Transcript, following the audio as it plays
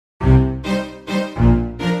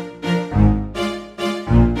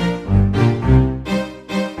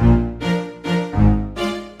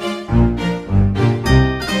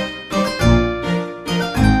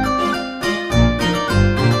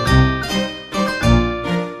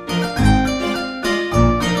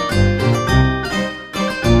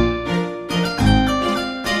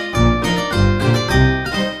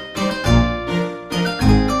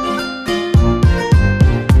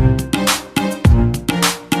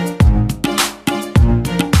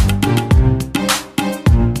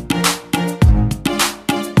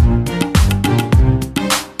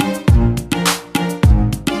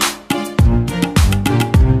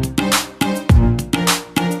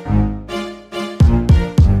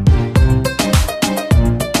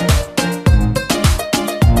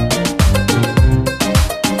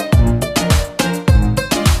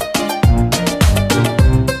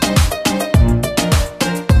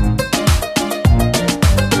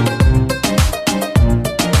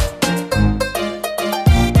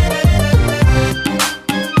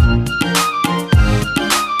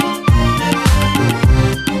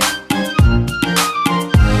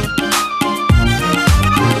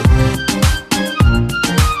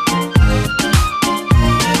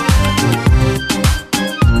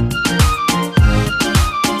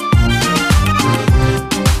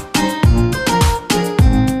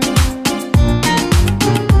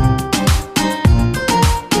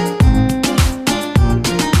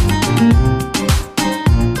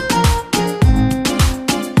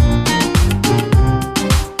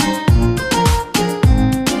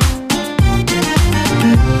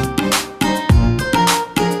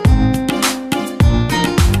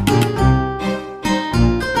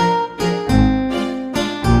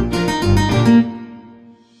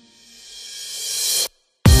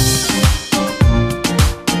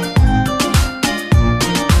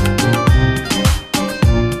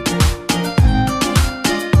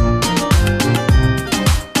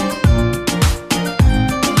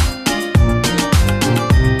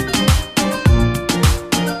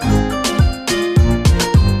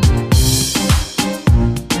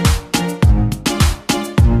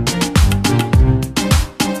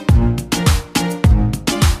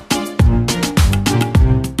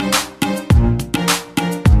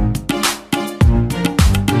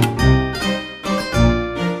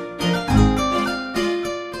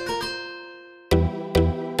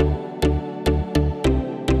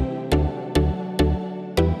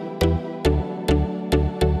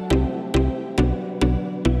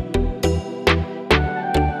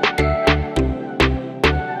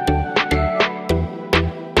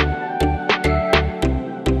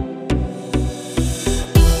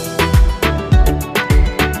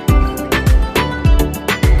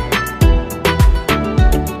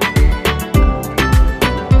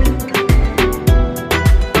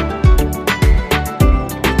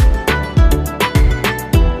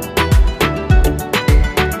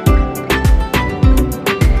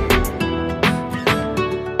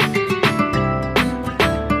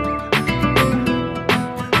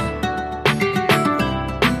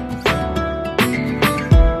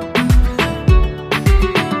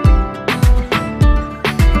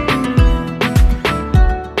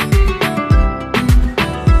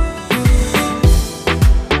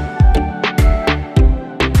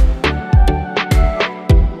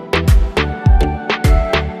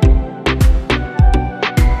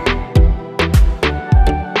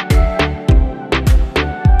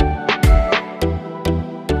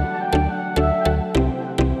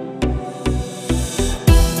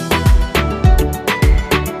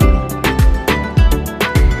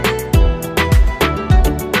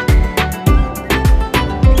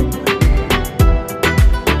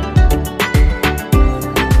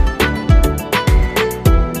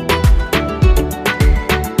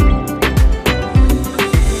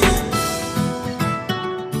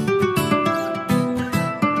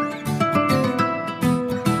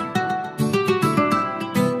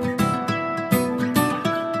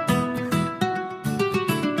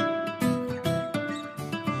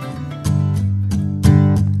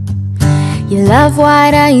You love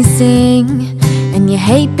white icing, and you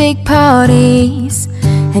hate big parties,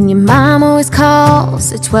 and your mom always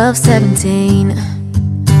calls at 12:17.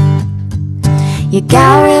 You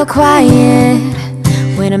got real quiet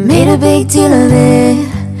when I made a big deal of it,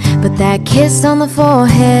 but that kiss on the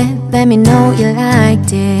forehead let me know you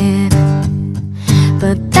liked it.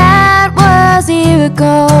 But that was a year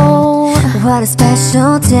ago. What a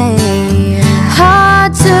special day.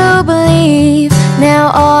 Hard to believe. Now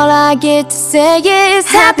all I get to say is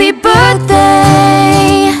happy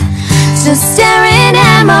birthday. Just staring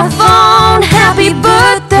at my phone. Happy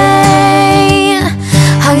birthday.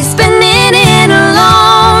 Are you spending it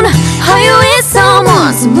alone? Are you with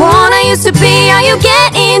someone? Someone I used to be? Are you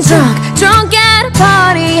getting drunk at a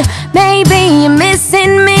party? Maybe you're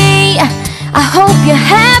missing me. I hope you're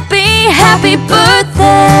happy. Happy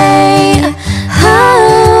birthday.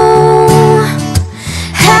 Oh,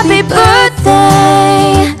 happy birthday.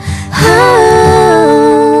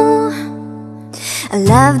 Oh, I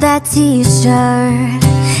love that t-shirt.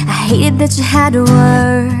 I hated that you had to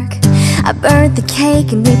work. I burnt the cake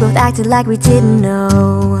and we both acted like we didn't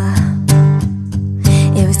know.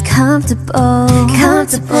 It was comfortable. We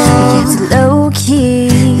kept it low-key.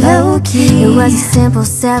 It was a simple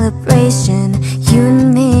celebration, you and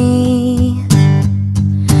me.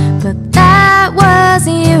 But that was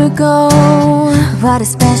a year ago. What a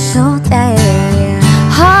special day.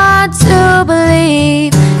 Hard to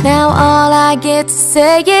believe. Now all I get to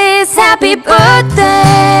say is happy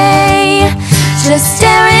birthday. Just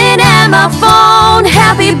staring at my phone.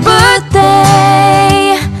 Happy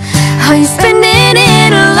birthday. Are you spending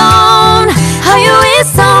it alone? Are you with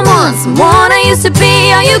someone? Someone I used to be?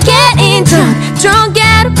 Are you getting drunk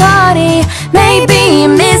at a party? Maybe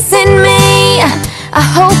you're missing me. I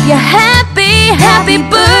hope you're happy. Happy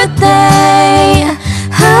birthday.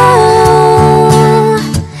 Oh,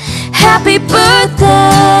 happy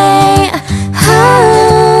birthday. Oh,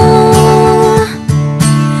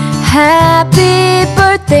 happy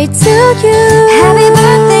birthday to you. Happy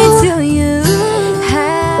birthday to you.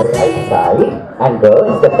 Right side and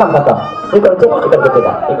girls, step come. Ikar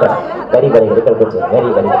very good.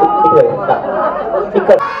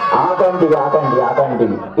 Ikar agandi.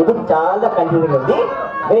 Idu chala confusing undi.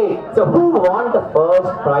 Wait, so who won the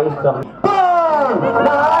first prize from? 10, 9.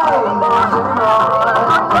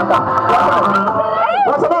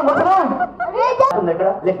 What's the name?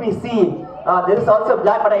 Let me see. There is also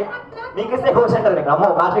black, but I make it say horse center.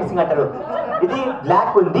 Matrixing antaru. Idi black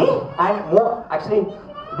undi and more actually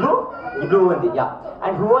blue undi. Yeah.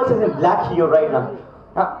 And who else is in black here right now?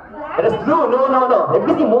 There is blue. No. Let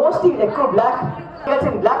me see. Mostly echo black. Who else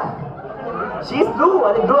in black? She's blue. I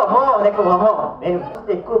think blue. Then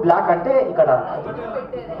echo black ante ikkada.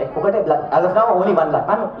 Ekko black. As of now, only one black.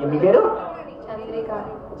 You migeru?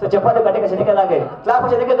 So chapadu katte Chandrika lage. Clap for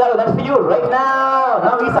Chandrika garu. That's for you right now.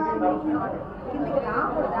 Now we.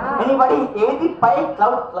 Anybody? Edi pie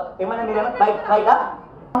cloud. Emana mirana pie da.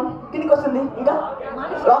 Kini kostundi inga.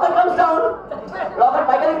 Rocket comes down. Rocket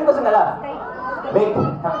pie kini kostundi kada. Wait.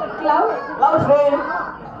 Cloud rain.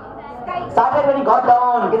 Started when he got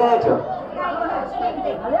down. Kida yachu.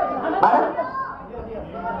 Madam.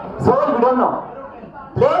 So we don't know.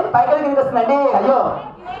 Plane pie kini kostundi ante ayyo.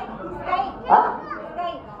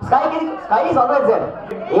 Sky is always there.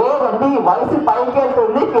 Voice pike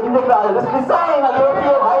వెళ్తుంది కిందకి రాదు.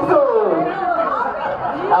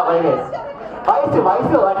 Very nice.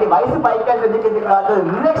 Voice pike వెళ్తుంది కిందకి రాదు.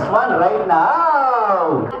 Next one right now.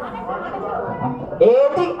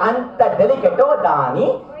 ఏది అంత డెలికేటో దాని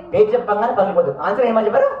పేరు చెప్పంగానే పగిలిపోతుంది. ఆన్సర్ ఏమని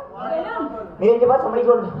చెప్పారు? మీరేం చెప్పారు? సంబడి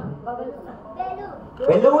చూడండి.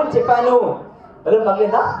 బెలూన్ చెప్పాను. బెలూన్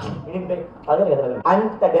పగిలిందా? పగలేదు కదా.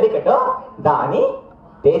 అంత డెలికేటో దాని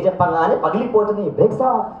పేరు చెప్పంగానే పగిలిపోతుంది. Breaks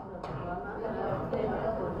of.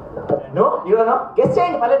 No you know guess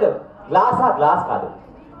చేయండి. పర్లేదు. గ్లాస్ కాదు.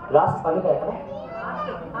 గ్లాస్ పగిలిపోయా కదా.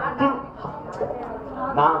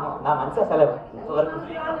 నా మనసు అసలు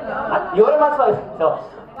ఎవరి మనసు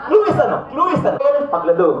క్లూ ఇస్తాను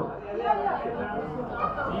పగలదు.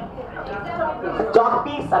 చాక్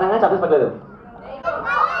పీస్ అనగా చాక్ పీస్ పగలదు.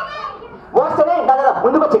 వస్తేనే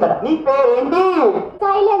ముందుకు వచ్చి ఇక్కడ నీ పేరేంటి?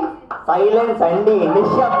 సైలెన్స్ అండి.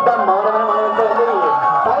 నిశ్శబ్దం. మౌనమైన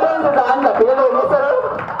సైలెన్స్ అంట. పిల్లలు ఏం చేస్తారు?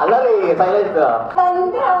 అల్లరి సైలెన్స్.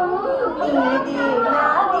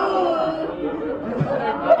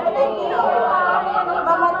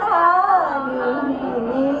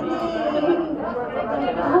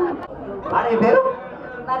 పేరు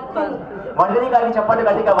వండిని గారికి చెప్పండి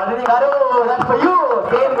గట్టిగా. వండిని గారు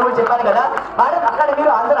సేమ్ రూల్ చెప్పాను కదా మేడం. అక్కడ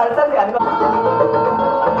మీరు అందరూ అడిసండి.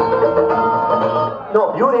 No,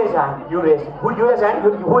 you raise hand. Who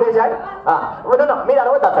raise hand? మీరు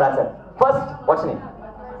అడగద్దు అక్కడ answer. First what's name?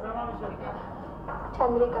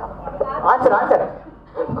 Chandrika. Answer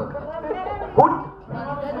food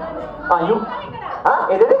you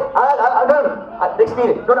ఏదేది నెక్స్ట్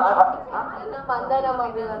మీరు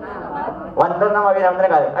వందనం అభినందన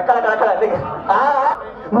కాదు అక్కడ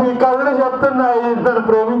నీ కళ్ళు చెప్తున్నాయి నన్ను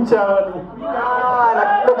ప్రేమించావని.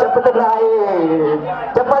 నన్ను చెప్తున్నాయి.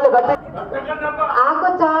 చెప్పాలి గట్టి. ఆకు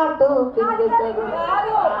చాటు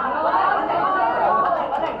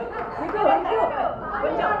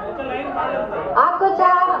ఆకు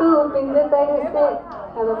చాటు పిండి తడిస్తే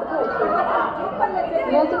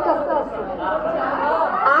మ్యూజిక్ వస్తే వస్తుంది.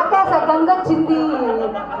 ఆకాశ గంగొచ్చింది,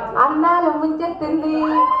 అన్నాలు ముంచెత్తింది,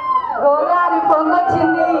 Godavari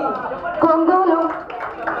పొంగొచ్చింది, కొంగులు.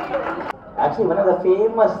 Actually, one of the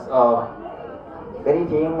famous, very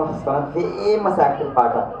famous, one of the famous actor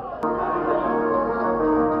Pata.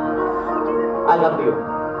 I love you.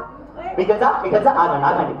 Because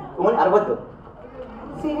నాగండి అరవద్దు.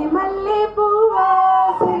 సిరిమల్లె పువ్వా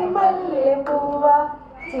సిరిమల్లె పువ్వా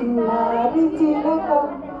చిన్నారి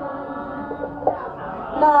చిలకమ్మ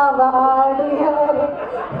నా వాడు ఎవరే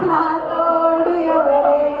నా తోడు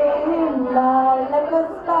ఎవరే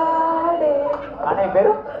నాళ్ళకొస్తాడే. అనే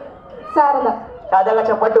పేరు శారద. సాధాగా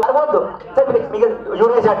చెప్పండి అరవద్దు. మీకు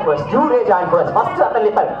యూరేజ్ అండ్ ఫస్ట్ ఫస్ట్ అతను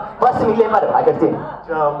లేపారు. ఫస్ట్ మీకు లేపారు అక్కడ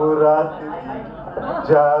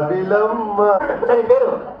జాబిలమ్మ. సరే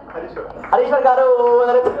పేరు హరీశ్వర్ గారు.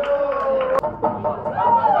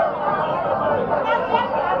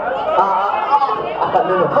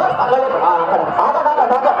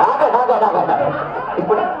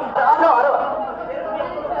 ఇప్పుడు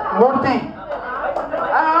మూర్తి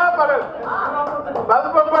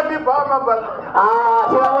బల్పండి బామ్మ బల్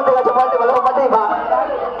శివమూర్తిగా చెప్పండి బలపండి బా.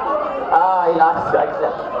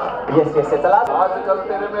 आजकल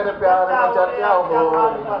तेरे मेरे प्यार में चर्चा हो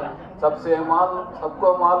सबसे मालूम सबको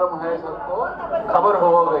मालूम है सबको खबर हो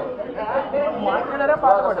गई.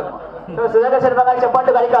 సుధాకర్ శర్మ గారికి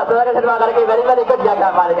చెప్పండి కనుక సుధాకర్ శర్మ గారికి వెరీ వెరీ గుడ్.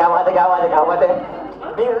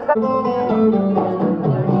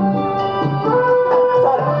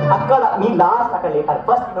 సార్ అక్కడ మీ లాస్ట్ అక్కడ లేపారు.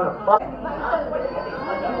 ఫస్ట్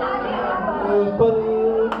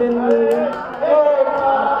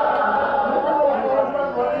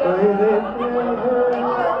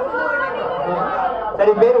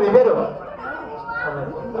సరే పేరు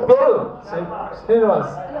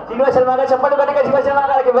శ్రీనివాస్ శర్మ గారు చెప్పండి కనుక శ్రీనివాస్ శర్మ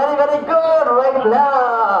గారికి వెరీ వెరీ గుడ్. రైట్ నా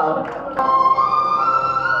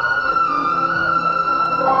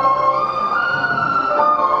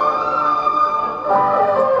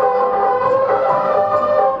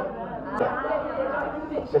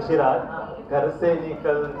शशिराज घर से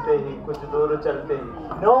निकलते ही कुछ दूर चलते ही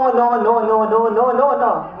No.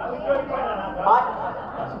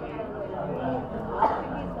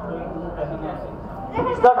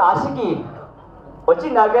 It's not Ashiki.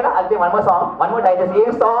 వచ్చింది నాకేనా అంటే one more time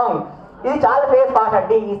same song. ఇది చాలా ఫేమస్ పాట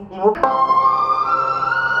అండి ఈ movie.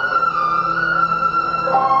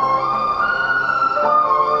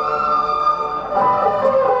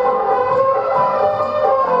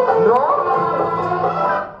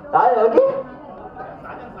 Okay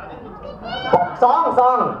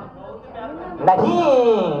song nahi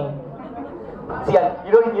see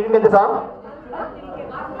you didn't get the song.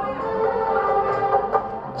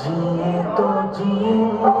 jiye to jiye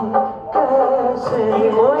kaise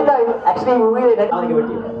actually movie that I give it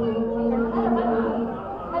to you.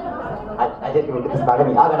 I just give it to this madam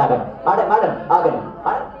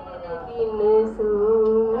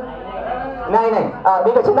नहीं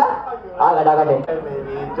మీకు వచ్చిందా? ఆగండి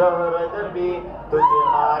मेरी जोहरत भी तुझे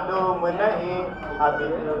मालूम नहीं अभी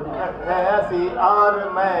है हंसी और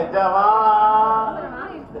मैं जवान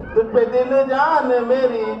तुझ पे दिल जान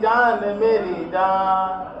मेरी जान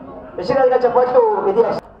విషయాలుగా చెప్పట్టు. ఇది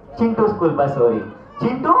Chintu school bus story.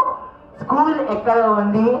 Chintu school ఎక్కడ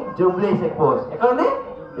ఉంది? Jubilee check post. ఎక్కడ ఉంది?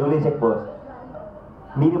 Jubilee check post.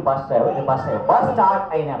 మీరు బస్ స్టార్ట్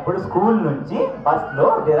అయినప్పుడు స్కూల్ నుంచి బస్ లో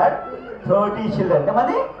దేర్ ఆర్ 30 చిల్డ్రన్.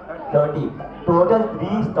 ఎంతమంది? 30. Total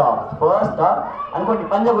 3 stops. ఫస్ట్ స్టాప్ అనుకోండి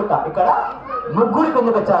పంజగుట్ట. ఇక్కడ ముగ్గురు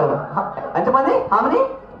కిందకు వచ్చారు. ఎంతమంది? How many?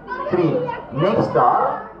 3. Next stop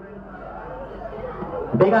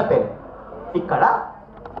Begumpet. ఇక్కడ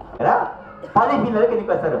 10 పిల్లలు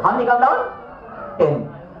కిందకి వస్తారు. How many come down? 10.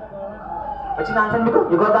 వచ్చిన ఆన్సర్ మీకు?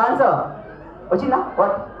 You got the answer. వచ్చిందా?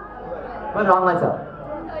 What? Wrong answer.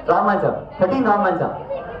 13 wrong answer.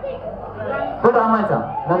 Good wrong answer.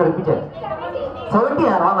 Now repeat it.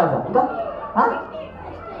 17 wrong answer. ఇంకా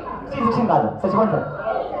 16 కాదు.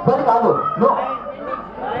 12 కాదు. No.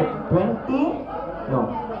 20 no.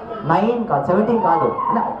 9 కాదు, 17 కాదు.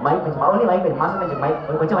 మైక్ పెంచు, ఓన్లీ మైక్ పెంచు, మాస్టర్ పెంచు, మైక్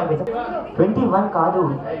కొంచెం మైక్ పెంచు. 21 కాదు,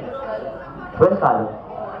 12 కాదు,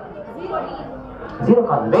 0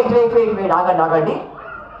 కాదు. వెయిట్ ఆగండి.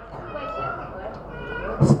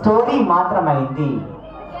 స్టోరీ మాత్రమైంది.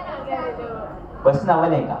 క్వశ్చన్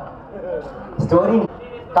అవ్వలే ఇంకా. స్టోరీ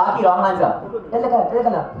కాకి రాంగ్ ఆన్సర్. తెల్ల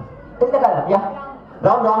colour. Yeah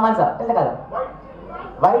brown wrong answer. తెల్ల కలర్.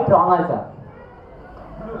 White wrong answer.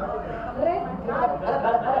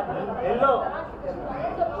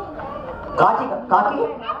 కాకి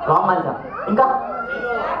రాంగ్ ఆన్సర్. ఇంకా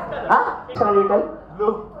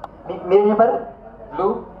మీరేం చెప్పారు? Blue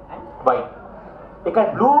white. ఇక్కడ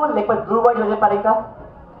బ్లూ లేకపోతే బ్లూ వైట్ చెప్పారు. ఇంకా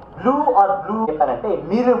బ్లూ ఆర్ బ్లూ చెప్పారంటే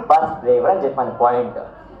మీరు బస్ డ్రైవర్ అని చెప్పాను. పాయింట్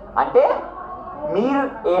అంటే మీరు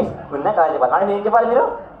ఉన్న కలర్ చెప్పాలి. అంటే నేను చెప్పాలి,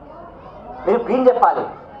 మీరు గ్రీన్ చెప్పాలి.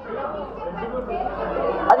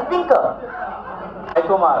 అది పింక్. సాయి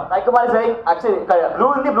కుమార్ సరే యాక్చువల్లీ ఇక్కడ బ్లూ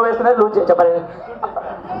ఉంది, బ్లూ వేస్తున్నారు, బ్లూ చెప్పాలి.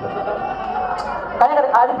 కానీ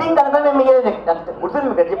అది పింక్ అనుకుని మేము గుర్తుంది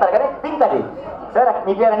మీకు చెప్పారు కానీ పింక్ అది. సార్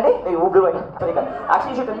మీ పేరండి blue white.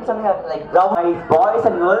 Actually like boys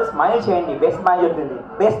and girls smile చేయండి. బెస్ట్ స్మైల్ ఉంటుంది.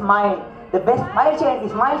 బెస్ట్ స్మైల్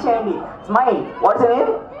స్మైల్ చేయండి. Smile. What's your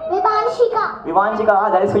name? Vivanshika.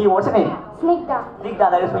 That is for you. What's your name? Snigdha.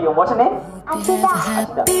 That is for you. What's your name? Akshita.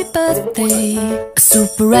 Happy birthday, a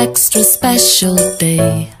super extra special day.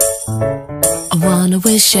 I wanna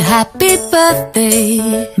wish you happy birthday.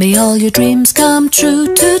 May all your dreams come true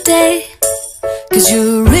today. 'Cause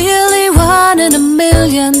you're really one in a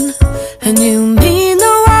million, and you mean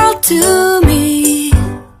the world to me.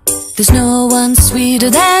 There's no one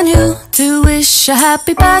sweeter than you to wish a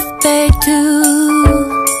happy birthday to.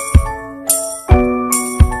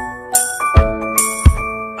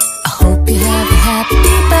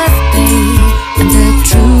 Happy birthday and a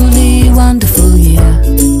truly wonderful year,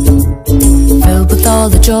 filled with all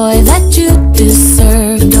the joy that you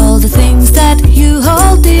deserve and all the things that you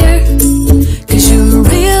hold dear. 'Cause you're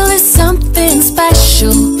really something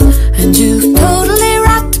special and you've totally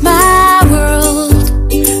rocked my world.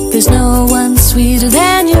 There's no one sweeter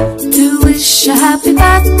than you to wish a happy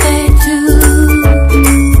birthday to.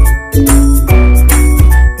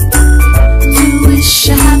 To wish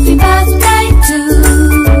a happy birthday to.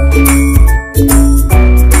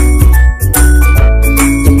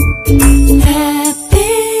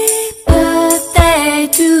 Happy birthday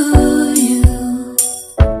to you.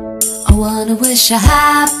 I wanna wish a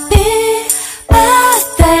happy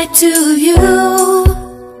birthday to you.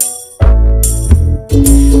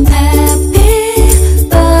 Happy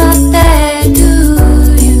birthday to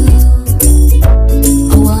you.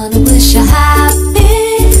 I wanna wish a happy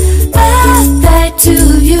birthday to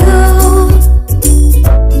you.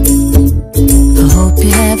 I hope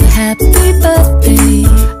you have a happy birthday,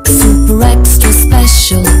 a super extra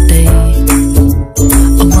special day.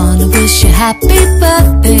 I wanna wish you happy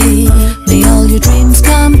birthday. May all your dreams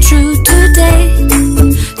come true today.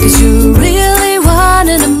 'Cause you're really one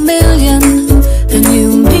in a million, and you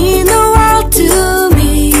mean the world to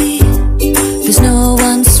me. There's no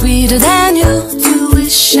one sweeter than you to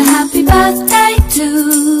wish a happy birthday to.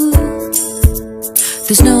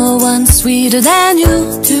 There's no one sweeter than you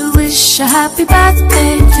to wish a happy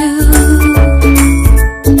birthday to.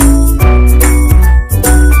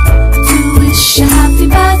 To wish a happy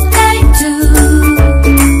birthday to.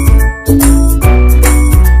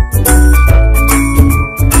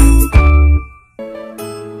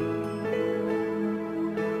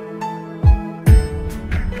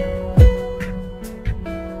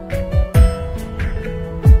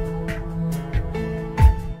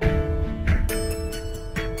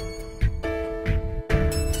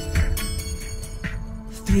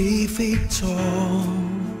 Three feet tall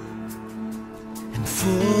and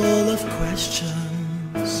full of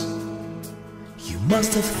questions. You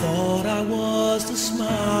must have thought I was the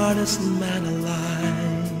smartest man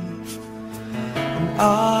alive, and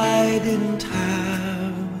I didn't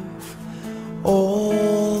have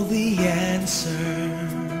all the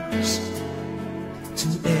answers to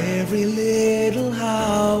every little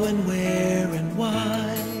how and where and why.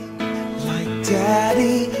 Like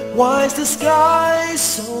Daddy, why is the sky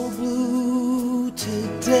so blue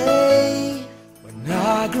today? When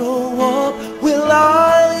I grow up, will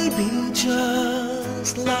I be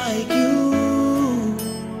just like you?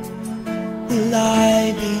 Will I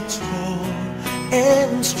be tall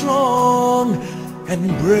and strong and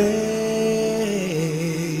brave?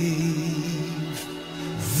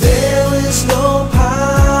 There is no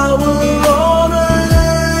power on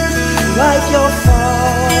earth like your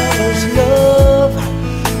Father's love,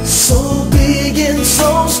 so big and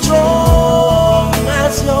so strong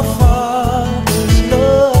as your Father's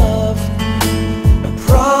love.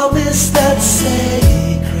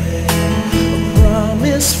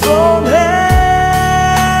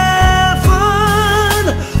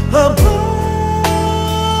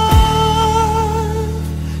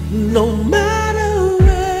 No matter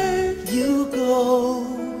where you go,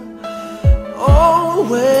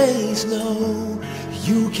 always know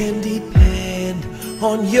you can depend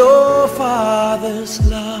on your Father's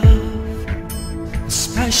love,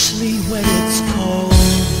 especially when it's cold,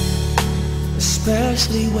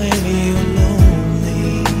 especially when you're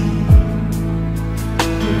lonely,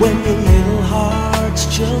 when your little heart's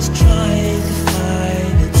just trying to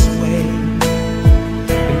find its way.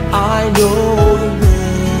 And I know the world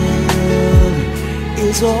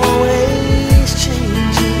is always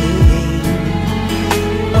changing,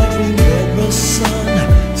 but remember, son,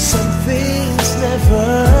 some things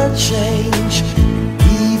never change.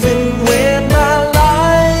 Even when my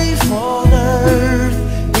life on earth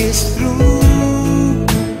is through,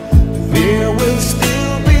 there will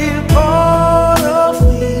still be part of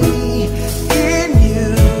me in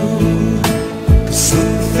you. 'Cause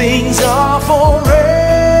some things are forever,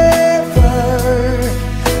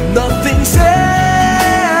 nothing's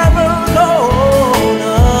ever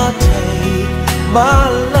gonna take my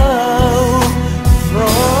love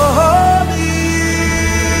from you.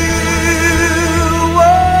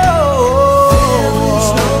 There is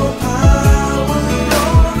no power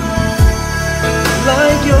on earth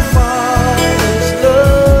like your Father's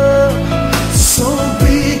love, so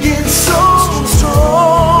big and so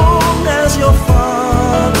strong as your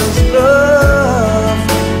Father's love.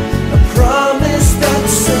 A promise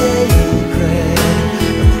that's sacred,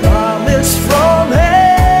 a promise from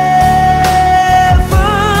heaven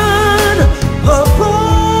above.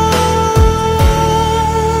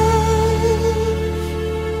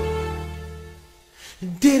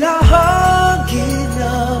 Did I hug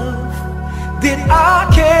enough? Did I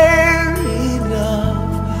care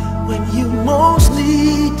enough when you most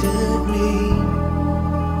needed me?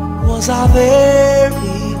 Was I there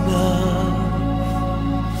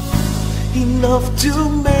enough to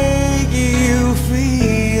make you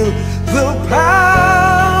feel the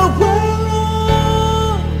power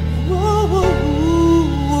of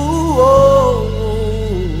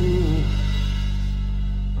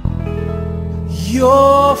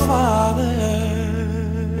your Father's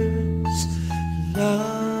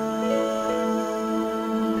love?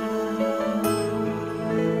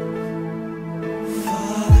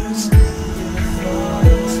 Father's love,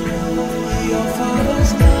 your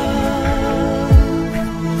Father's love,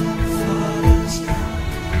 Father's love,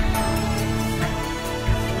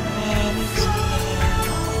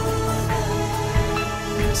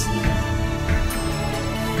 Father's love,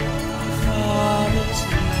 Father's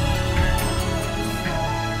love.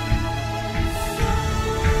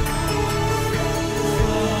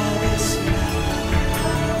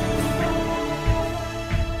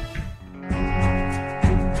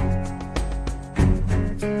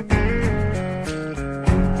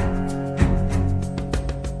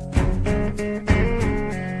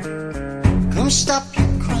 Come stop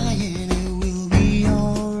your crying, it will be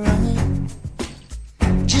alright.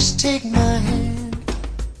 Just take my hand,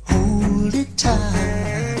 hold it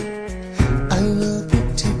tight. I will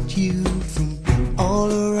protect you from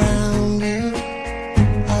all around you.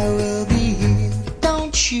 I will be here,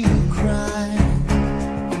 don't you cry.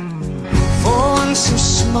 For one so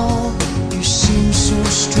small, you seem so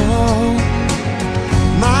strong.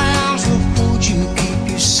 My arms will hold you, keep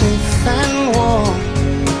you safe and warm.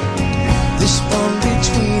 This bond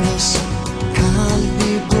between us can't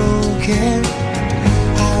be broken.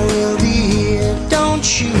 I will be here, don't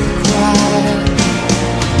you cry.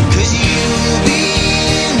 'Cause you'll be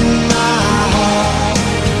in my heart.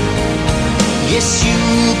 Yes,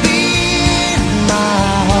 you'll be in my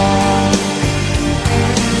heart.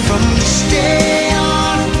 From this day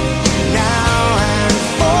on, now and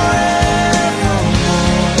forevermore.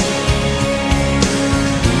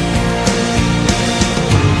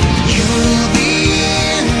 You'll be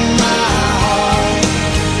in my heart,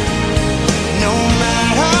 no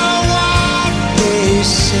matter what they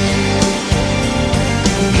say.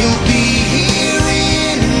 You'll be here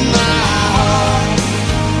in my heart,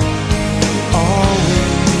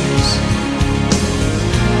 always.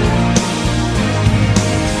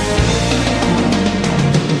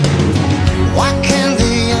 Why can't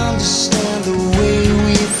they understand the way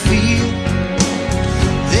we feel?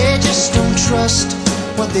 They just don't trust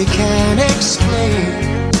what they can't explain.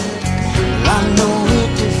 I know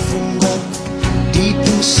we're different, but deep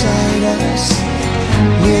inside us,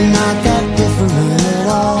 we're not that different at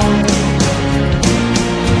all.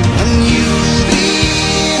 And you'll be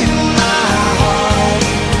in my heart.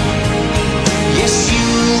 Yes,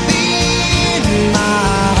 you'll be in my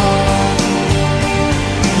heart.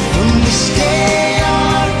 From this day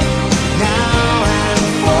on, now and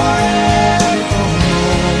forevermore.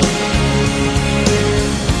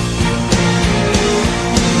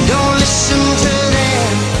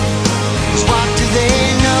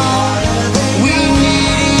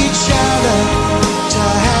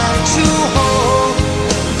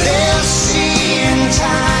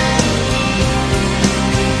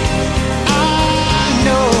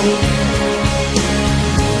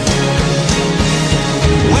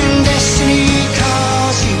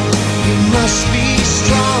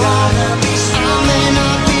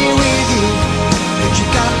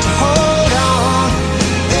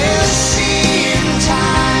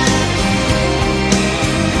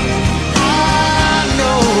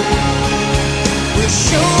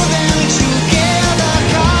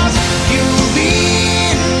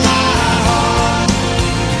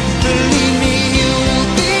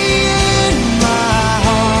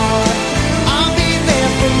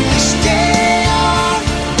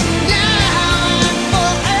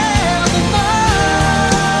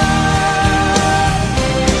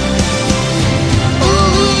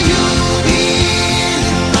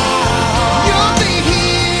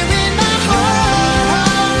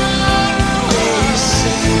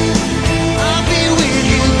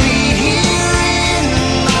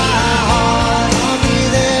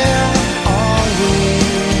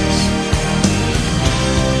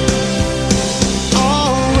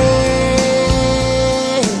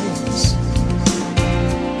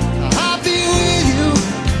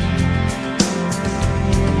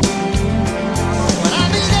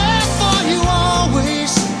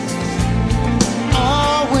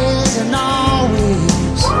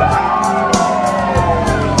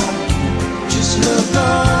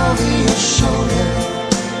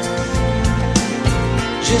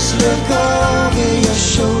 Just look over your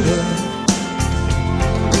shoulder.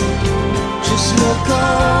 Just look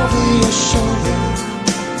over your shoulder.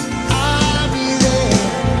 I'll be there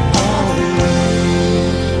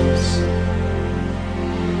always.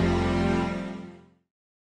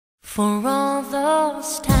 For